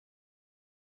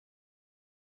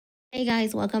Hey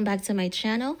guys, welcome back to my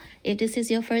channel. If this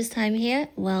is your first time here,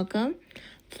 welcome.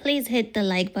 Please hit the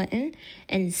like button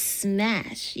and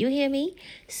smash, you hear me?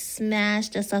 Smash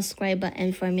the subscribe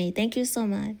button for me. Thank you so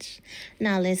much.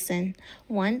 Now listen,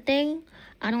 one thing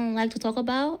I don't like to talk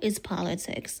about is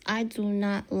politics. I do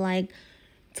not like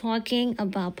talking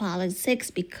about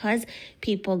politics because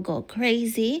people go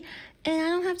crazy and I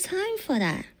don't have time for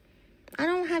that. I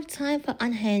don't have time for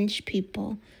unhinged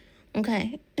people.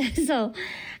 Okay, so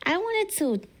I wanted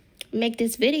to make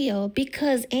this video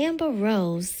because Amber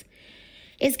Rose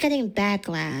is getting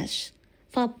backlash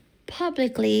for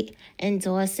publicly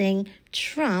endorsing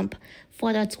Trump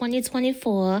for the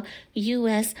 2024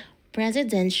 U.S.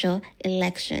 presidential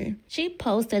election. She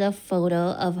posted a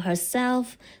photo of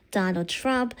herself, Donald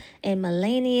Trump, and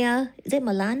Melania. Is it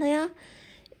Melania?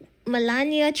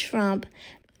 Melania Trump,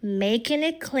 making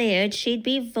it clear she'd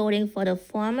be voting for the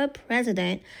former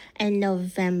president in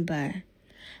November.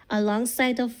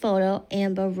 Alongside the photo,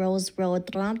 Amber Rose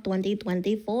wrote Trump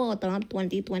 2024, Trump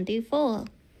 2024.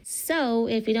 So,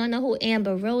 if you don't know who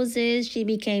Amber Rose is, she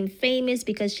became famous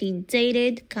because she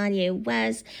dated Kanye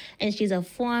West and she's a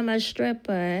former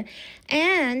stripper.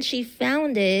 And she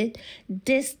founded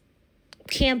this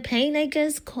campaign, I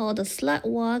guess, called the Slut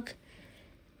Walk,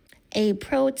 a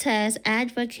protest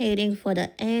advocating for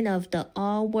the end of the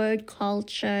R-word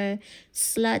culture,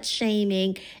 slut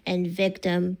shaming, and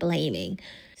victim blaming.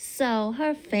 So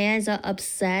her fans are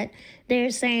upset. They're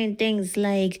saying things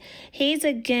like, he's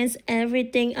against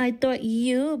everything I thought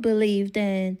you believed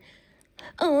in.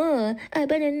 Oh, I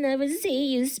better never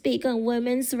see you speak on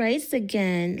women's rights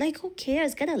again. Like, who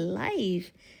cares? Get a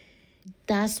life.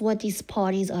 That's what these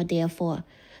parties are there for.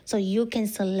 So you can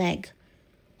select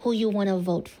who you want to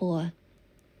vote for.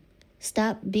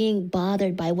 Stop being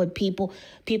bothered by what people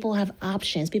have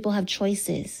options. People have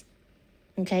choices.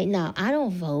 Okay, now I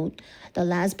don't vote. The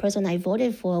last person I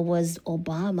voted for was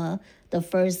Obama, the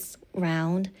first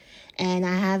round, and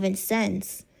I haven't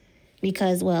since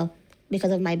because of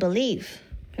my belief,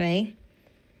 right?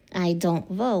 I don't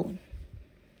vote.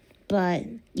 But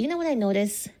you know what I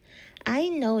notice?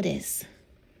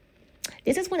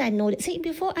 This is what I noticed. See,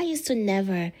 before I used to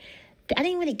never, I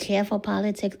didn't really care for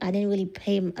politics. I didn't really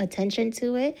pay attention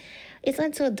to it. It's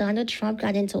until Donald Trump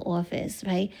got into office,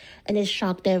 right? And it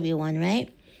shocked everyone, right?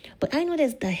 But I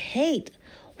noticed the hate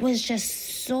was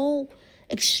just so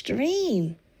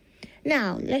extreme.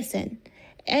 Now, listen,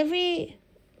 every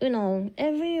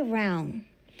round,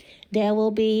 there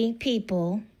will be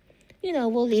people,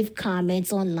 will leave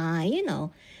comments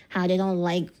online, how they don't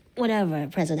like whatever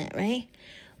president, right?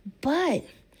 But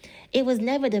it was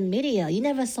never the media. You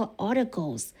never saw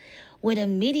articles where the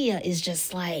media is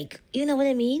just like, you know what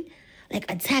I mean?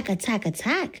 Like attack, attack,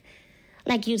 attack.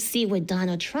 Like you see with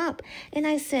Donald Trump. And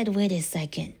I said, wait a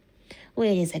second.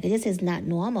 This is not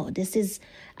normal.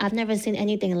 I've never seen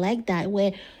anything like that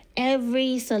where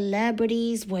every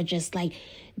celebrities were just like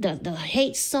the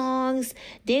hate songs.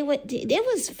 They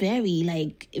was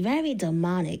very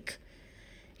demonic.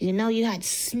 You had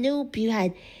Snoop, you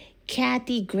had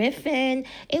Kathy Griffin.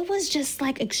 It was just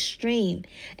like extreme.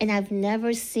 And I've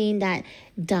never seen that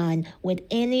done with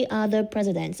any other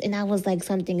presidents. And I was like,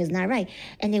 something is not right.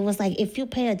 And it was like, if you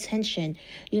pay attention,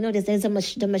 there's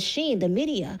the machine, the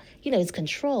media, it's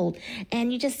controlled.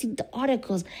 And you just see the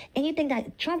articles, anything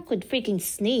that Trump could freaking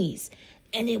sneeze.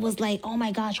 And it was like, oh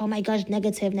my gosh,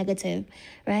 negative,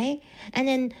 right? And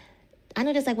then I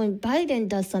noticed like when Biden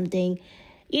does something,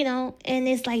 and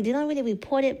it's like they don't really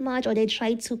report it much or they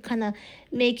try to kind of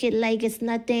make it like it's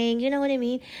nothing, you know what I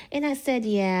mean? And I said,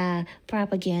 yeah,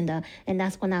 propaganda. And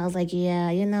that's when I was like, yeah,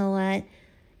 you know what?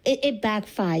 It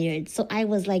backfired. So I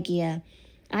was like, yeah.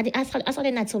 I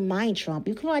started not to mind Trump.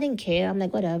 I didn't care. I'm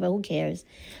like, whatever, who cares?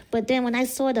 But then when I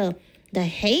saw the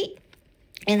hate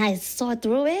and I saw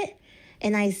through it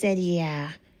and I said,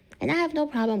 yeah. And I have no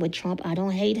problem with Trump. I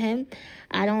don't hate him.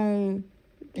 I don't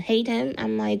hate him.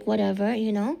 I'm like, whatever,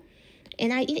 And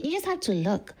you just have to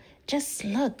look. Just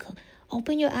look.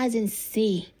 Open your eyes and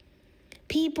see.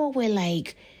 People were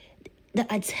like, the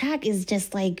attack is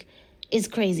just like, it's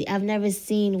crazy. I've never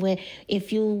seen where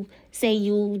if you say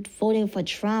you voting for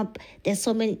Trump, there's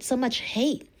so much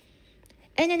hate.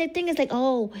 And then the thing is like,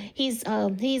 oh, he's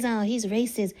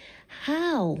racist.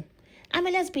 How? I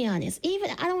mean, let's be honest. Even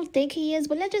I don't think he is,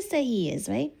 but let's just say he is,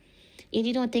 right? If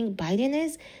you don't think Biden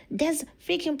is, there's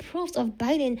freaking proofs of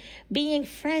Biden being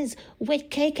friends with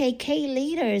KKK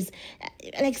leaders.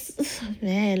 Like,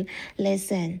 man,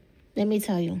 listen, let me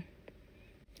tell you.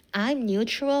 I'm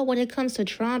neutral when it comes to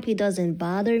Trump. He doesn't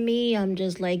bother me. I'm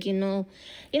just like, you know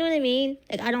what I mean?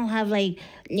 Like, I don't have like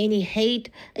any hate.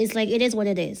 It's like, it is what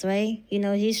it is, right?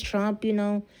 He's Trump,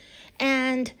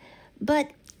 And,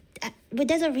 but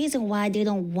there's a reason why they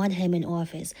don't want him in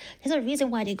office. There's a reason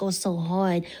why they go so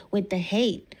hard with the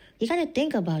hate. You got to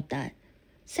think about that.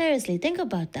 Seriously, think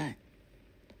about that.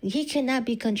 He cannot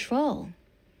be controlled.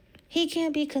 He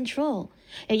can't be controlled.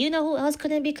 And you know who else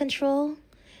couldn't be controlled?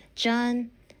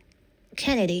 John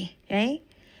Kennedy, right?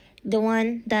 The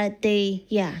one that they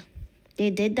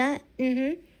did that.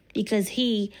 Because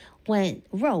he went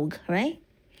rogue, right?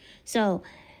 So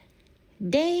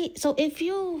if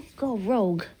you go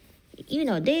rogue,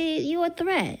 you're a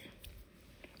threat,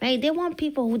 right? They want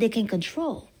people who they can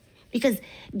control. Because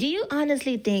do you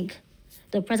honestly think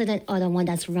the president or the one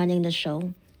that's running the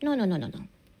show? No.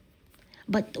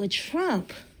 But with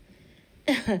Trump, so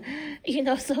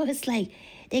it's like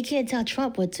they can't tell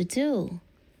Trump what to do.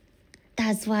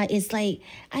 That's why it's like,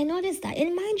 I noticed that.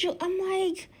 And mind you, I'm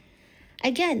like,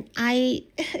 again,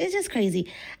 it's just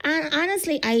crazy. And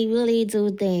honestly, I really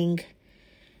do think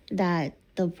that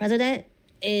the president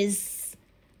is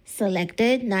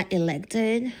selected, not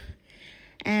elected.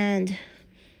 And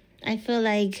I feel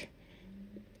like,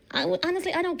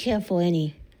 honestly, I don't care for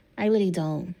any. I really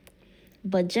don't.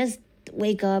 But just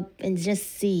wake up and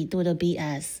just see through the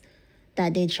BS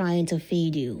that they're trying to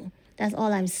feed you. That's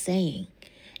all I'm saying.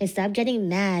 And stop getting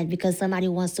mad because somebody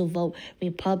wants to vote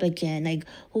Republican. Like,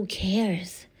 who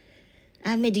cares?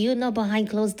 I mean, do you know behind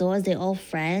closed doors they're all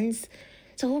friends?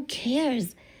 So who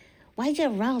cares? Why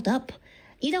get riled up?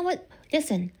 You know what?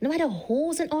 Listen, no matter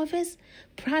who's in office,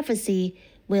 prophecy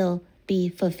will be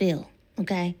fulfilled,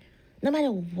 okay? No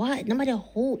matter what, no matter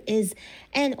who is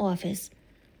in office,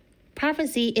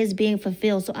 prophecy is being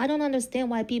fulfilled. So I don't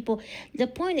understand why people, the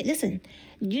point is, listen,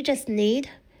 you just need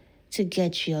to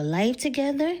get your life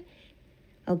together,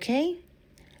 okay?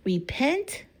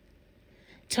 Repent,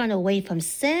 turn away from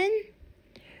sin,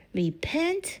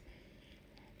 repent,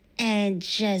 and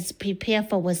just prepare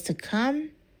for what's to come.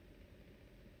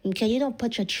 Okay, you don't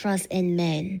put your trust in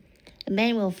men.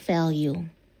 Men will fail you,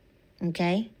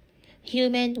 okay?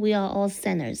 Human, we are all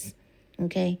sinners,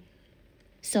 okay?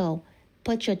 So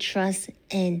put your trust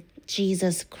in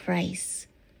Jesus Christ,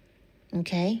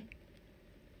 okay?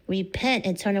 Repent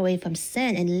and turn away from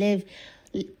sin and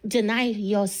deny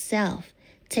yourself.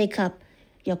 Take up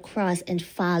your cross and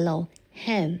follow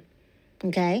him.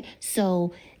 Okay?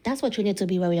 So that's what you need to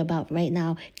be worried about right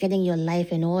now, getting your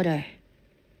life in order.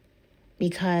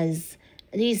 Because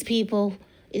these people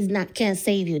can't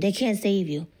save you. They can't save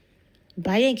you.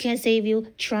 Biden can't save you.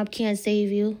 Trump can't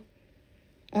save you.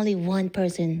 Only one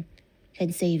person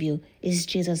can save you. Is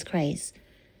Jesus Christ.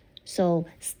 So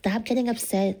stop getting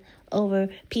upset over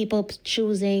people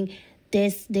choosing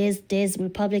this,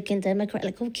 Republican, Democrat.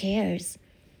 Like, who cares?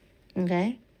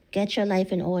 Okay? Get your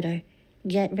life in order.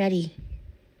 Get ready.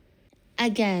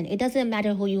 Again, it doesn't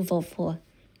matter who you vote for.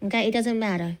 Okay? It doesn't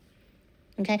matter.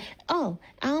 Okay? Oh,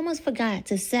 I almost forgot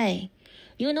to say,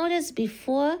 you notice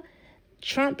before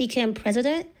Trump became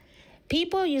president,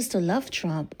 people used to love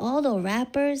Trump. All the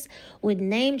rappers would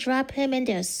name drop him in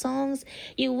their songs.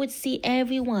 You would see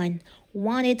everyone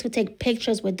wanted to take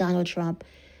pictures with Donald Trump.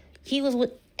 He was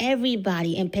with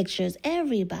everybody in pictures,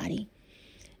 everybody.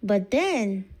 But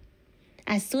then,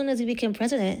 as soon as he became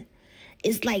president,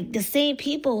 it's like the same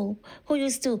people who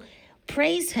used to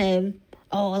praise him,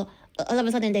 all of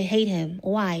a sudden they hate him.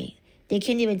 Why? They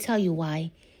can't even tell you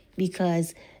why.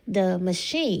 Because the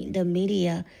machine, the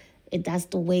media, that's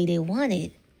the way they want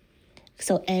it.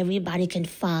 So everybody can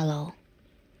follow.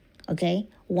 Okay?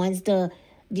 Once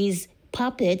these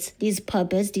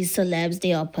celebs,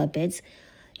 they are puppets.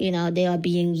 They are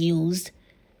being used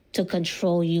to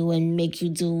control you and make you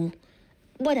do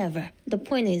whatever. The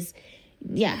point is,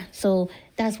 so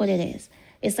that's what it is.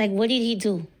 It's like, what did he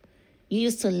do? You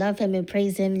used to love him and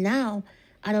praise him. Now,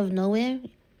 out of nowhere,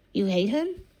 you hate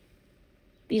him?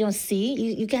 You don't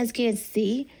see? You guys can't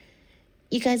see?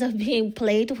 You guys are being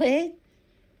played with?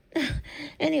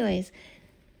 Anyways,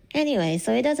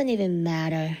 so it doesn't even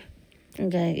matter.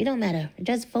 Okay, it don't matter.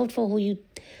 Just vote for who you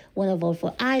want to vote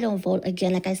for. I don't vote.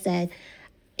 Again, like I said,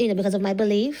 because of my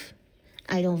belief,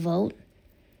 I don't vote.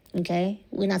 Okay,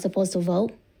 we're not supposed to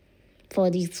vote for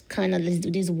these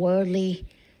these worldly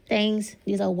things.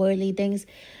 These are worldly things,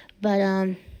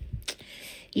 but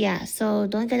so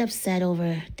don't get upset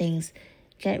over things.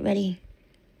 Get ready,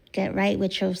 get right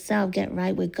with yourself. Get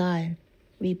right with God.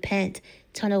 Repent.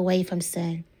 Turn away from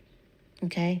sin.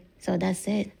 Okay, so that's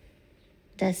it.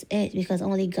 That's it, because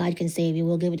only God can save you.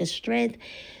 We'll give you the strength,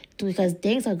 because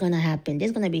things are going to happen.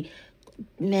 It's going to be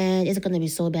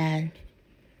so bad.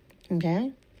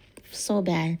 Okay? So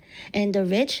bad. And the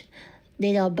rich,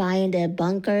 they are buying their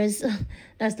bunkers.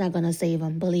 That's not going to save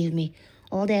them, believe me.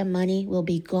 All their money will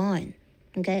be gone.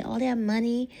 Okay, all their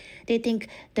money, they think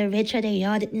the richer they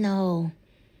are. No,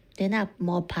 they're not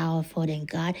more powerful than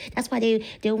God. That's why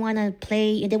they want to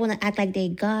play, they want to act like they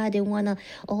God. They want to,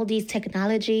 all these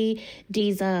technology,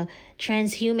 these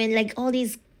transhuman, like all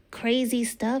these crazy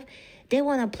stuff. They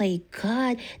want to play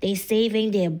God. They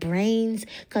saving their brains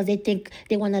because they think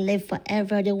they want to live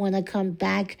forever. They want to come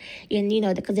back, and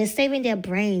because they're saving their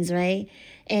brains, right?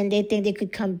 And they think they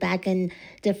could come back in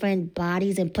different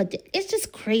bodies and it's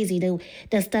just crazy,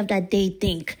 the stuff that they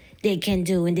think they can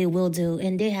do and they will do,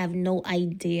 and they have no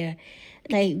idea.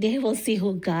 Like, they will see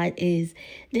who God is.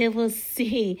 They will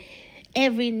see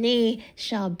every knee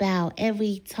shall bow,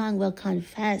 every tongue will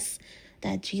confess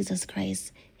that Jesus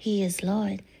Christ, He is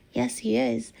Lord. Yes, He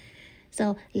is.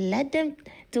 So let them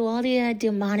do all the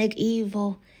demonic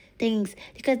evil things,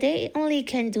 because they only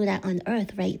can do that on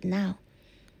earth right now.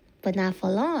 But not for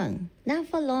long. Not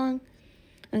for long.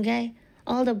 Okay?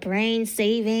 All the brain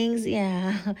savings,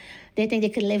 yeah. They think they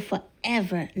can live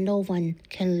forever. No one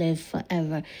can live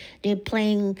forever. They're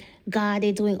playing God.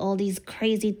 They're doing all these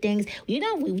crazy things.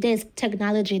 There's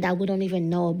technology that we don't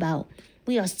even know about.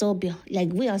 We are so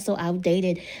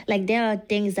outdated. Like, there are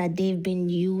things that they've been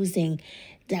using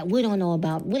that we don't know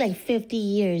about. We're like 50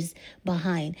 years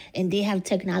behind. And they have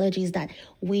technologies that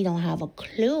we don't have a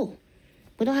clue.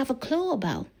 We don't have a clue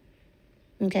about.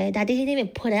 Okay, that they didn't even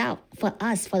put out for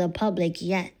us, for the public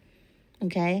yet.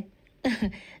 Okay,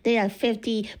 they are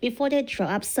 50, before they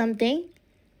drop something,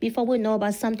 before we know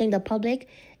about something, the public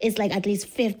is like at least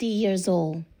 50 years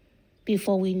old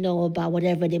before we know about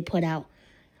whatever they put out.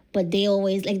 But they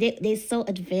always, like, they're so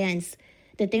advanced.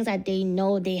 The things that they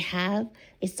know they have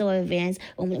is so advanced.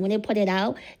 When they put it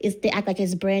out, they act like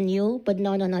it's brand new. But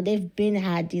no. They've been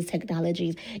had these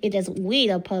technologies. It just, we,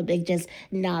 the public, just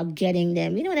not getting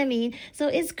them. You know what I mean? So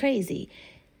it's crazy.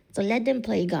 So let them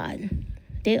play God.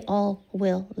 They all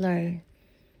will learn.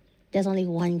 There's only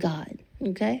one God.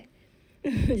 Okay?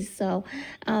 So,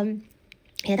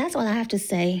 yeah, that's all I have to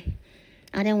say.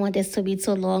 I didn't want this to be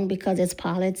too long because it's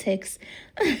politics.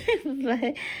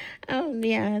 But,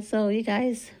 yeah, so you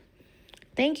guys,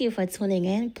 thank you for tuning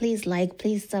in. Please like,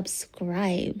 please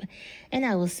subscribe. And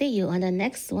I will see you on the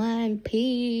next one.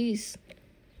 Peace.